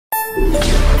Siem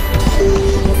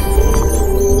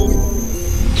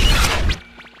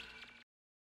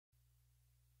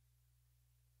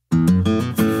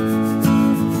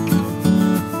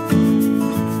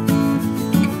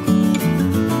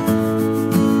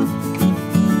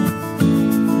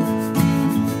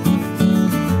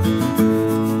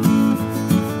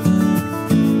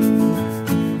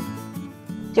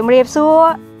Reap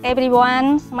Sur,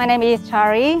 everyone. My name is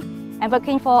Chari. I'm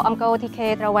working for Angkor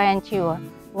TK Travel and Tour.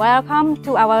 Welcome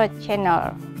to our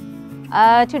channel.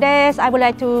 Today I would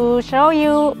like to show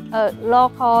you a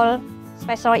local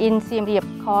special in Siem Reap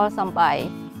called Sombai,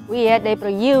 where they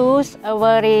produce a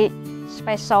very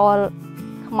special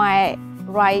Khmer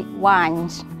Rice Wine.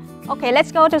 Okay,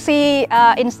 let's go to see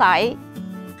inside.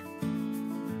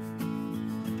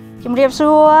 Siem Reap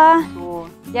Sur.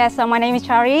 Yes, so my name is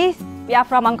Chari. We are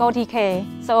from Angkor TK,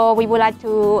 so we would like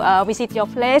to visit your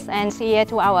place and see it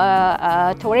to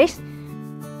our tourists.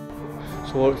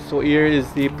 So here is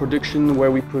the production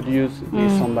where we produce the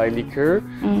Sombai liqueur,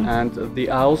 and the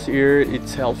house here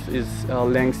itself is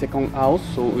Leng Sekong House,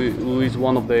 so who is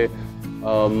one of the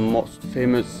most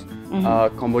famous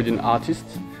Cambodian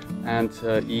artists, and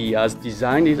he has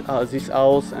designed this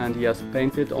house and he has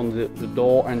painted on the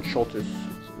door and shutters,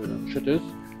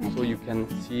 so you can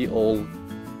see all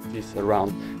this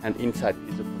around, and inside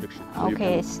is the production. So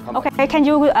okay. Okay. Can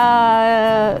you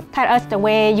tell us the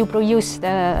way you produce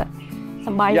the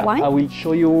Sambai wine? I will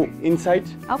show you inside.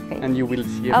 Okay. And you will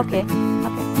see everything. Okay.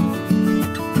 Okay.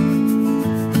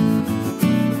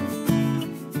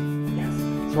 Yes.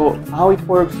 So how it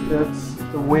works? That's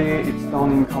the way it's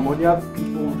done in Cambodia.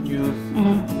 People use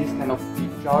this kind of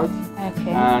big jars.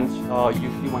 Okay. And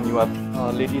usually when you have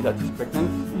a lady that is pregnant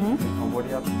in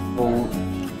Cambodia, people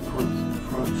put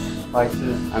fruits,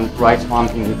 spices, and rice wine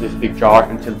in this big jar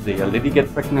until the lady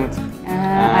gets pregnant.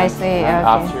 I see. And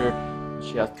okay. after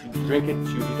she has to drink it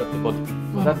to heat up the body.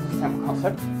 So that's the same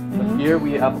concept. But here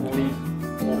we have always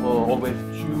two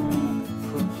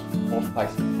fruits or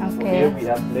spices. Okay. So here we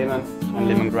have lemon and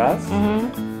lemongrass.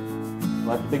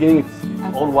 So at the beginning it's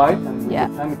all white, and with the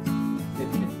time it's a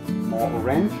bit more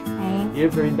orange. Here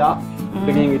very dark. At the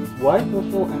beginning it's white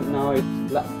also, and now it's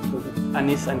black because it's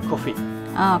anise and coffee.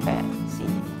 Okay. See.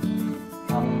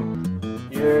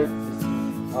 Here this is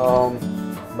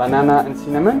banana and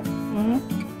cinnamon.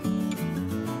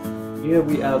 Here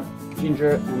we have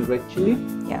ginger and red chili.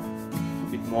 Yeah. A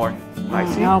bit more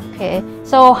spicy. Okay.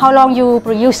 So how long you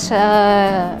produce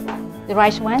the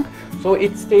rice wine? So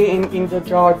it stays in the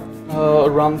jar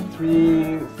around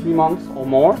three months or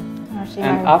more.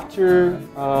 And after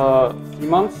 3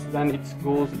 months, then it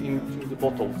goes into the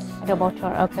bottles. The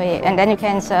bottle, okay. And then you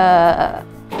can sell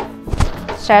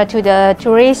to the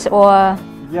tourists or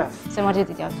yes. Someone did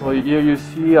it. So here you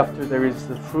see after there is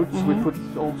the fruits, we put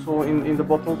it also in the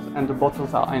bottles, and the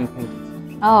bottles are hand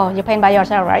painted. Oh, you paint by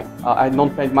yourself, right? I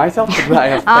don't paint myself, but I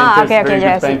have painters, very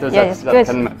good painters that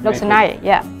can looks nice,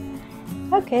 yeah.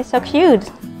 Okay, so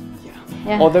cute.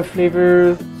 Yeah. Other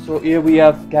flavors, so here we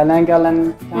have galang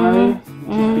galang canary,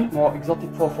 which is a bit more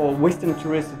exotic for Western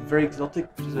tourists. It's very exotic.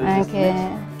 Okay.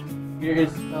 Here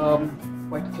is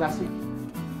quite classic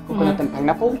coconut and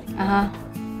pineapple.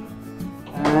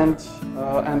 And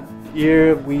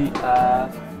here we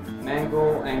have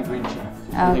mango and green chili.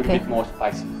 A bit more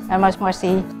spicy. Much more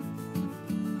sea.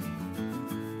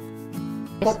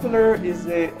 Popular is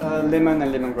the lemon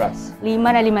and lemongrass.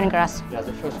 Lemon and lemongrass. Yeah,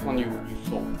 the first one you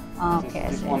saw. Okay.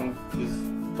 This one is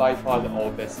by far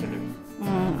our best seller.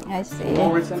 I see.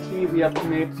 More recently, we have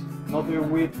made another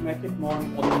way to make it more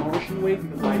on the Mauritian way,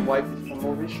 because my wife is from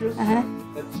Mauritius,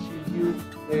 that she used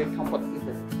the compote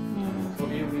pepper. So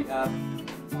here we have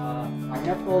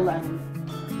pineapple and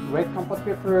red compote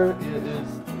pepper. It is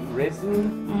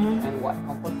resin and white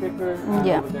compote pepper. And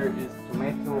over there is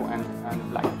tomato and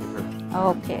black pepper.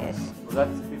 Okay. So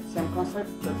that's the same concept,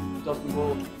 that doesn't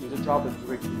go in the jar but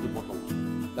directly in the bottle,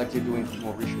 like they do in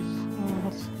Mauritius.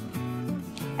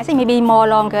 I think maybe more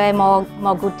longer and more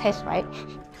good taste, right?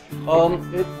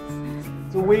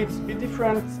 The way it's a bit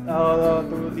different. It's a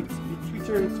bit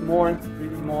sweeter. It's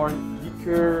really more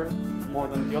liqueur more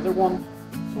than the other one.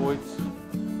 So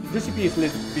the recipe is a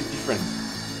little bit different.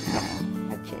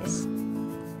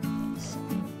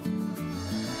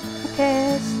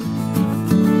 Okay.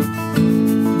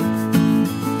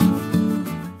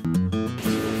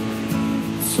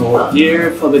 So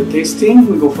here for the tasting,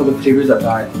 we go for the flavors that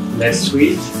are less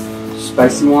sweet,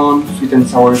 spicy one, sweet and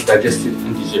sour, digestive,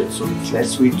 and dessert. So it's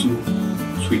less sweet to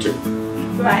sweeter.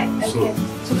 Right. Okay.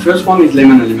 So first one is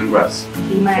lemon and lemongrass.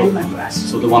 Lemon and lemongrass.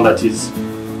 So the one that is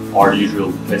our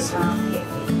usual best seller.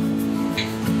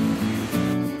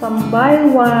 Sombai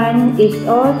wine is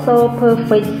also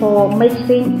perfect for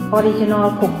mixing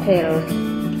original cocktails.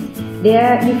 There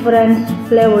are different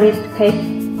flavors tastes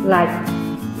like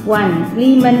 1.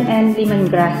 Lemon and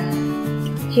lemongrass,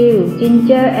 2.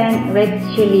 Ginger and red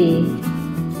chili,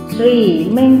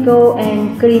 3. Mango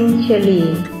and green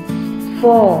chili,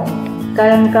 4.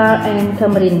 Galangal and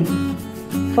tamarind,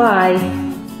 5.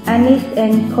 Anise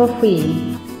and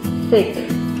coffee, 6.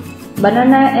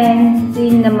 Banana and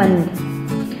cinnamon,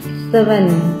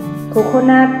 7.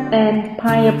 Coconut and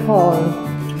pineapple.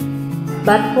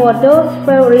 But for those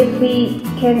favorites, we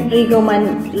can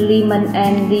recommend lemon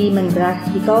and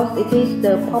lemongrass because it is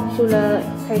the popular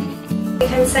taste. I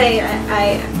can say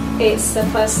it's the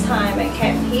first time I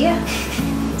came here.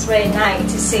 It's very nice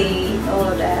to see all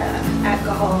the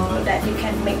alcohol that you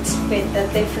can mix with the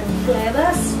different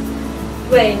flavors.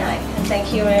 Very nice, and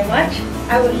thank you very much.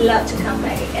 I would love to come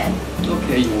back again.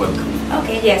 Okay, you're welcome.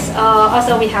 Okay, yes.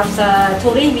 Also, we have the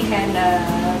tourist. We can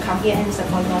come here and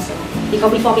support also.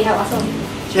 Because before we have also.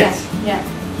 Yes. Yeah.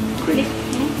 Great.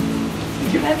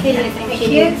 Thank you. Okay, Thank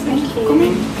you. Thank you for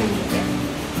coming.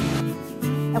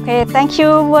 Okay, thank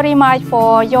you very much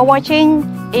for your watching.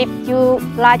 If you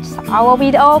like our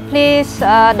video, please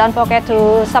don't forget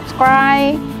to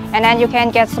subscribe, and then you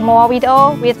can get some more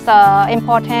video with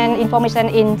important information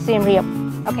in Siem Reap.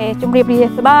 Okay, Siem Reap,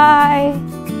 bye.